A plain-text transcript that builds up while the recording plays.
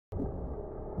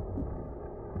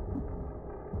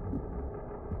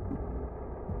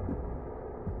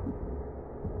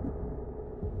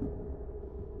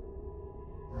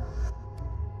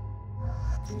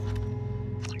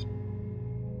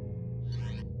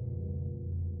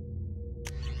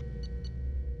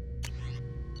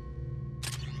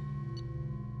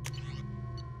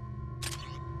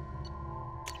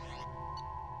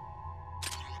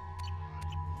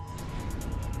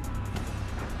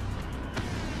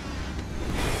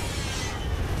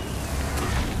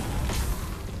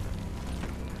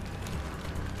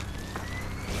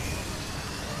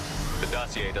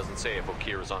dossier doesn't say if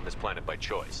Okeer is on this planet by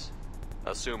choice.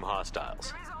 Assume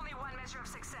hostiles. There is only one measure of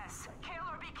success. Kill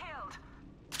or be killed.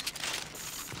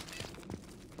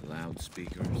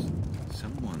 Loudspeakers.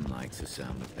 Someone likes the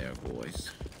sound of their voice.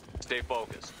 Stay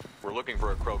focused. We're looking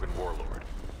for a Krogan warlord.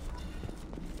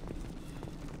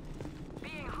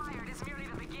 Being hired is merely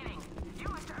the beginning. You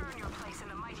must earn your place in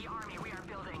the mighty army we are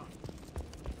building.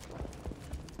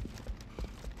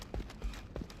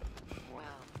 Well.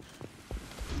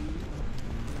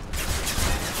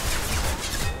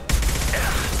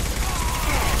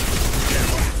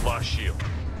 Lost shield.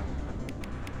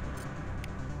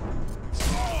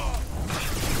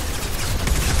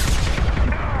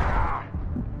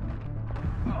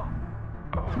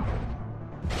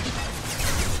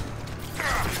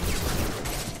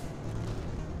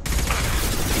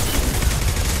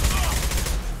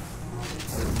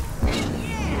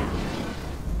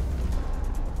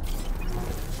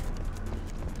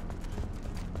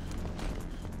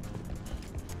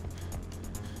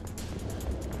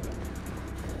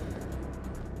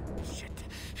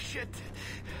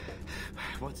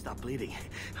 Won't stop bleeding.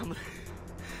 I'm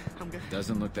gonna...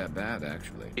 Doesn't look that bad,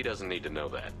 actually. He doesn't need to know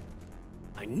that.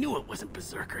 I knew it wasn't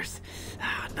Berserkers.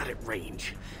 Not at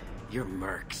range. You're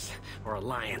Mercs or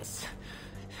Alliance.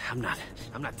 I'm not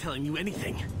telling you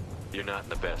anything. You're not in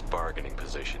the best bargaining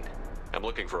position. I'm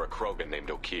looking for a Krogan named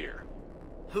Okeer.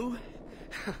 Who?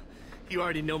 You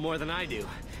already know more than I do.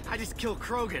 I just kill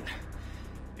Krogan.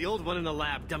 The old one in the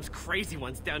lab dumps crazy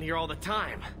ones down here all the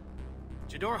time.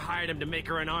 Jador hired him to make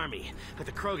her an army, but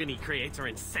the Krogan he creates are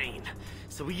insane.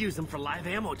 So we use them for live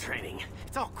ammo training.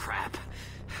 It's all crap.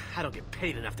 I don't get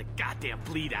paid enough to goddamn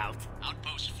bleed out.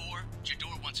 Outpost 4,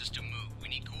 Jador wants us to move. We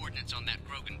need coordinates on that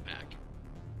Krogan pack.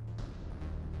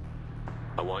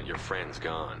 I want your friends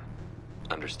gone.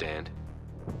 Understand?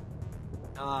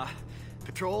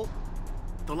 Patrol?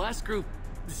 The last group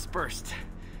dispersed.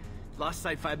 Lost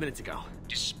sight 5 minutes ago.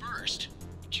 Dispersed?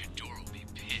 Jador will be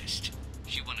pissed.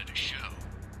 She wanted a show.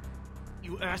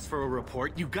 You asked for a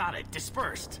report, you got it.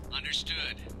 Dispersed.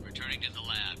 Understood. Returning to the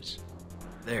labs.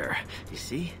 There. You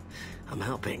see? I'm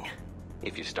helping.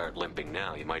 If you start limping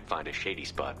now, you might find a shady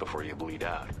spot before you bleed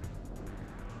out.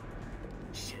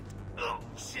 Shit. Oh,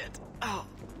 shit. Oh.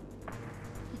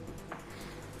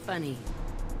 Funny.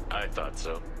 I thought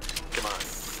so. Come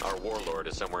on. Our warlord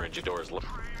is somewhere in Jador's lab.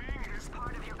 Training is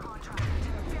part of your contract.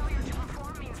 Failure to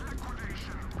perform means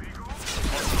liquidation. Legal?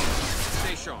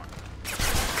 Stay sharp.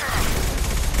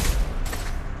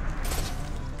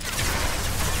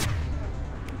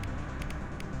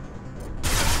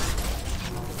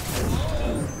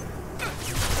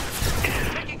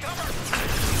 Taking cover!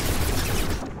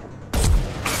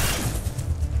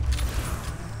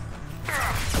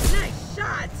 Nice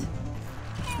shot!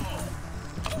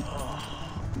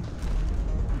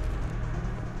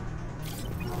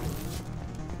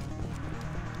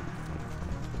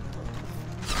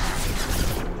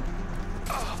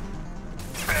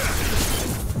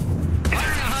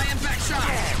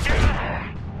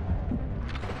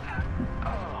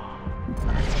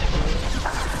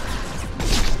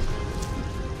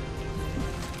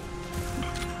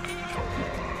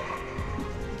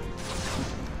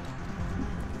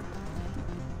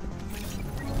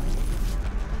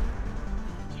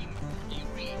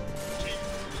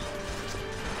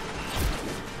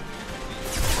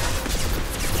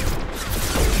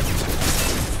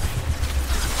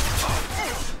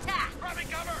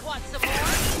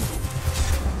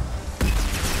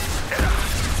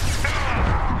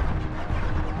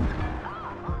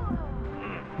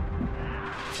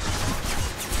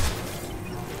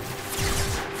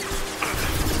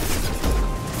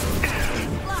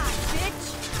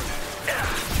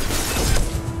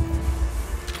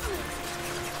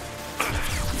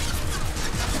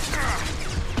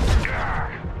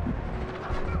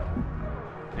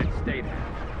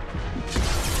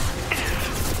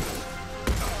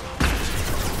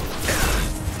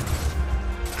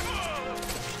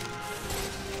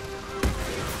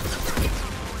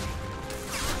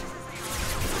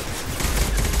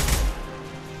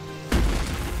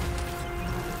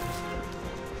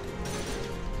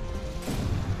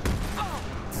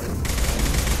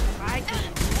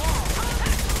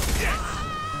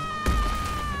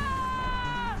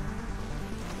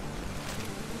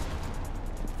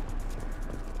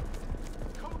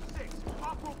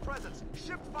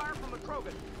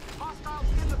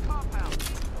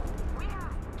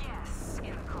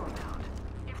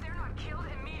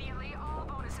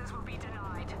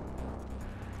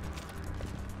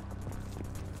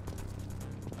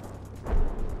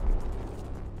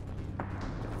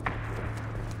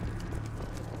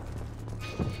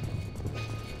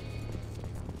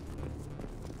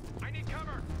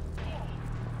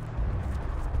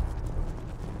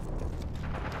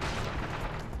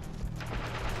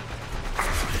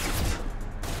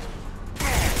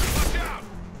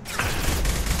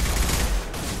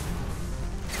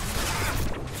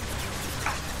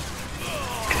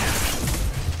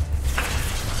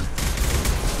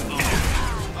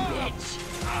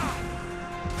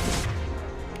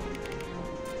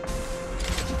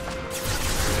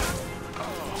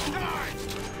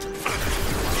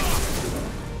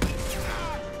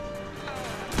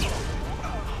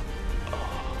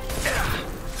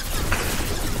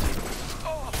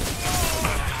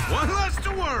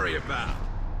 worry about.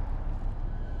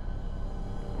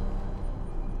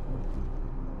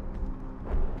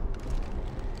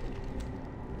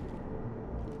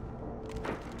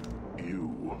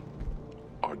 You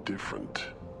are different.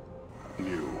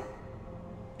 New.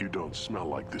 You don't smell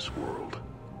like this world.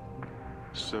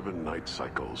 7 night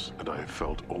cycles, and I have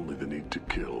felt only the need to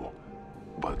kill.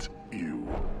 But you...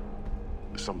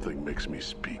 something makes me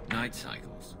speak. Night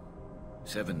cycles.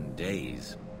 7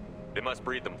 days. They must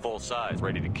breed them full size,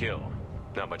 ready to kill.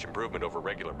 Not much improvement over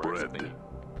regular birds. Bred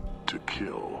to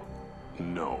kill.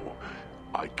 No.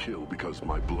 I kill because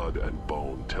my blood and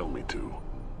bone tell me to.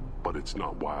 But it's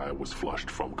not why I was flushed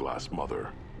from Glass Mother.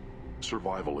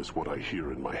 Survival is what I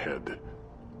hear in my head.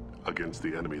 Against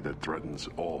the enemy that threatens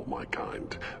all my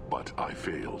kind. But I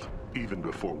failed, even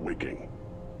before waking.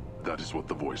 That is what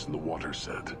the voice in the water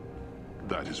said.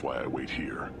 That is why I wait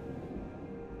here.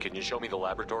 Can you show me the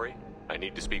laboratory? I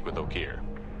need to speak with Okir.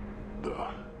 The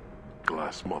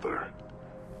Glass Mother.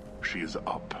 She is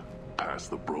up, past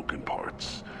the broken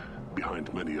parts,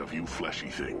 behind many of you fleshy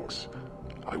things.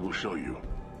 I will show you.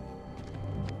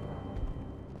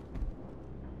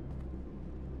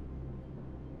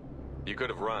 You could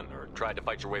have run or tried to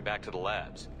fight your way back to the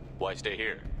labs. Why stay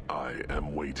here? I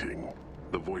am waiting.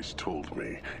 The voice told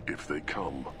me, if they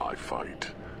come, I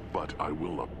fight. But I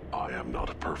will not. I am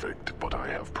not perfect, but I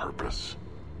have purpose.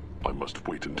 I must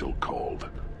wait until called.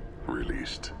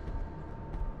 Released.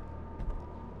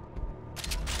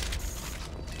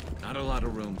 Not a lot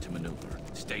of room to maneuver.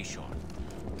 Stay sharp.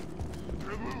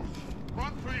 You're loose.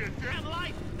 Run for your dead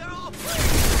life. They're all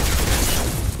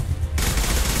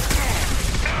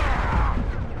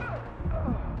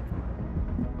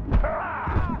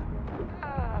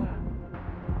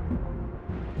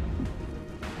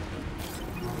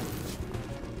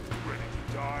Ready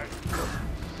to die?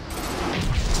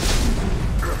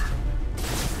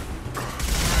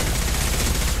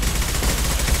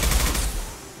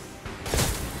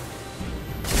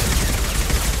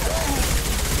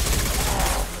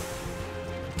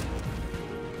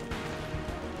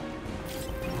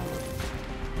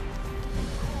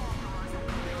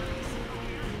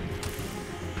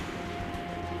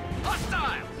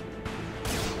 Hostiles!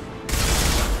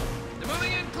 They're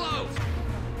moving in close!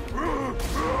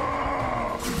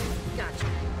 Gotcha.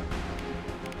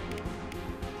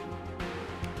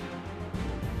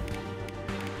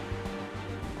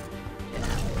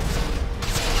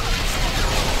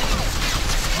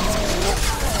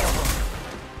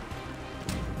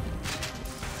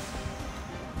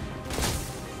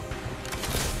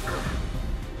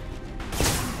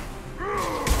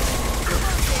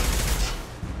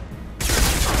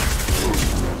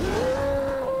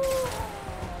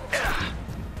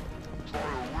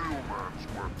 Try a real man's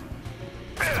weapon.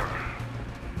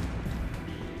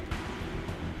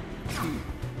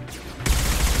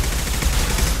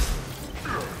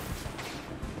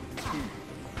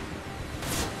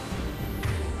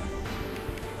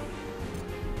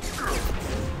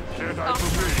 Can't die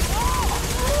for me.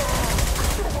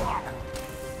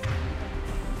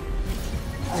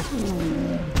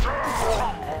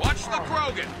 Watch the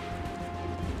Krogan!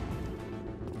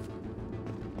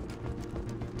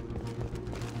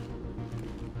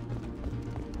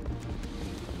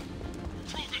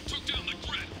 Krogan took down the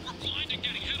grid. We're blind and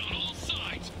getting hit on all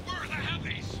sides. Where are the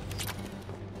heavies?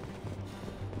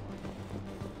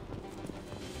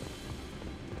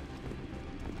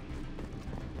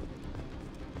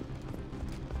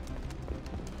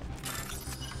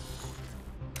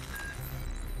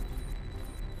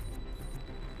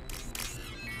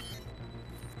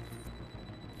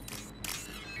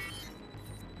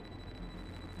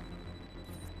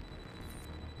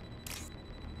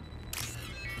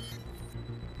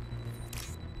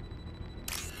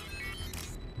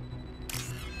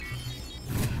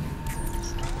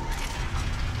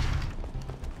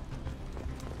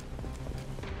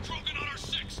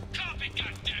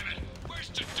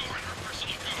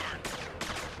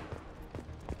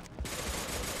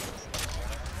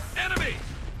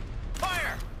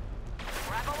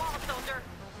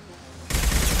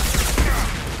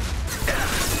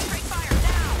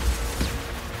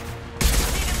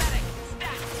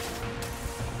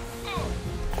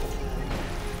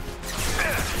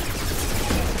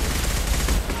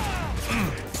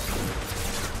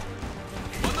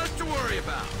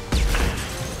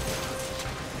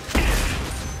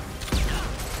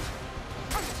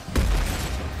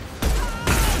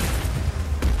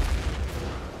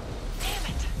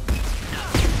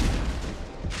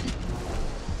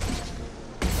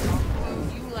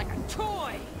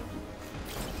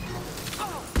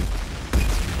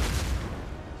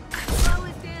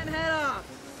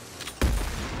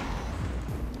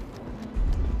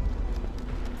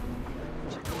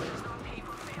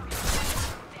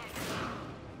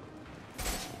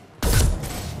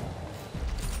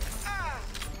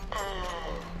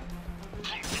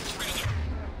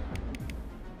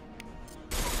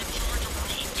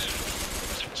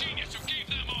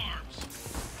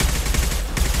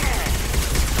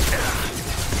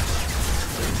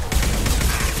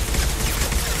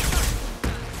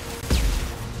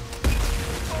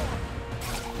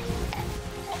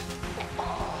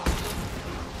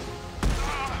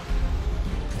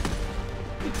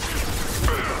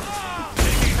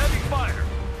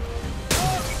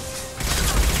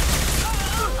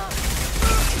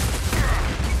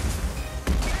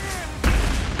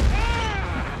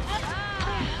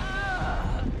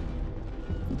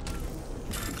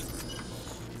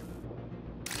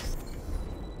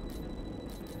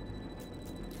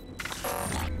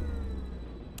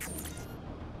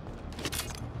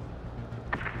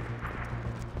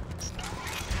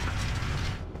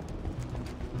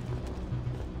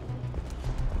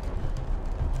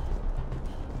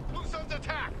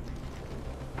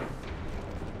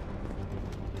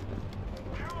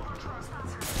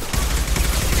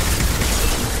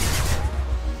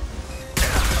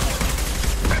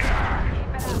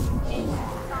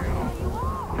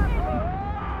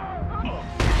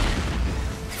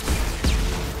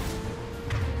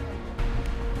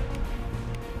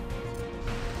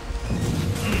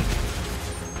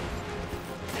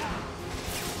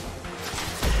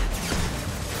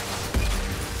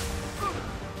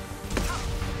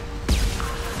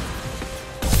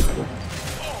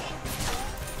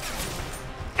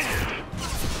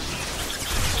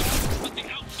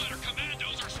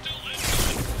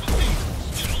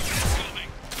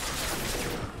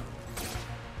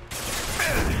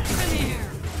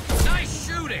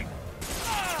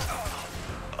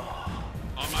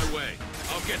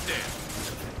 get there.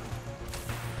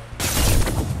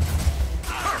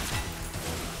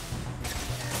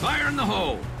 Fire in the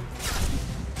hole!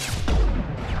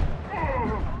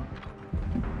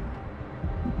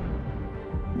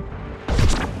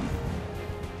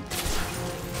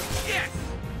 Yes!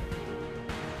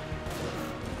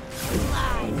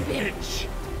 Fly, Bitch!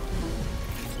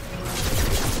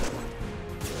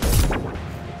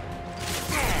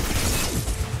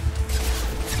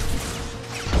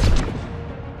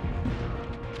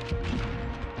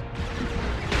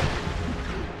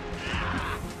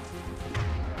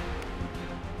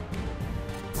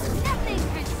 Nothing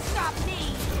can stop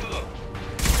me!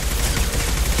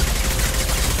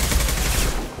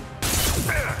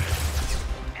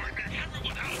 I need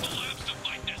everyone out of the labs to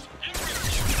fight this. Every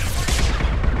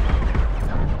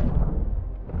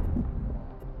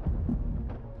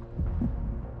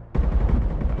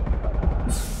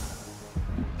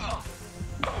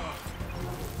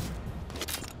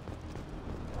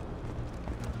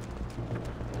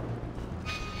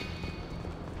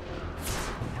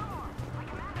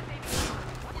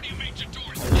What do you mean,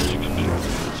 Jador's pushing them back?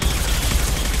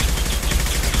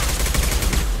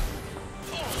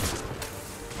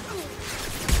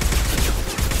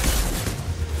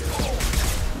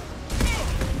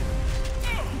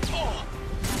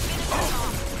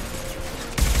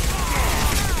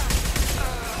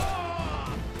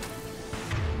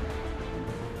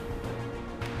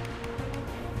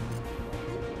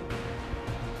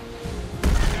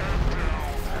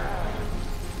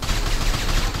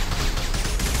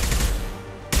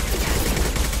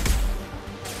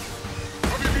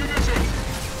 Heavy munitions!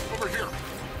 Over here!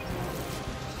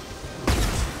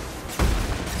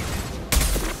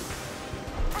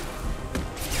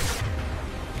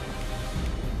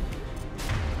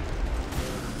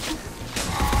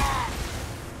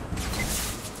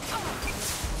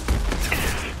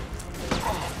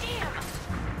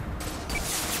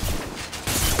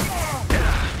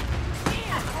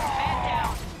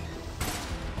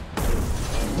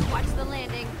 Watch the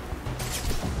landing.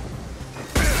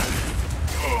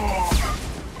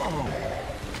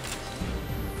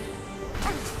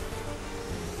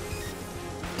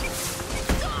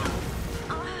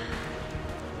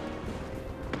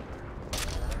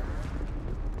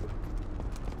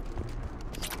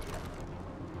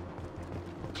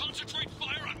 Concentrate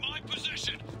fire on my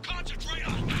position! Concentrate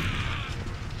on...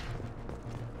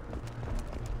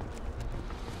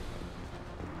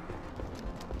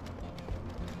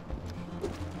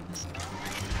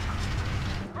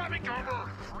 Grabbing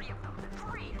cover!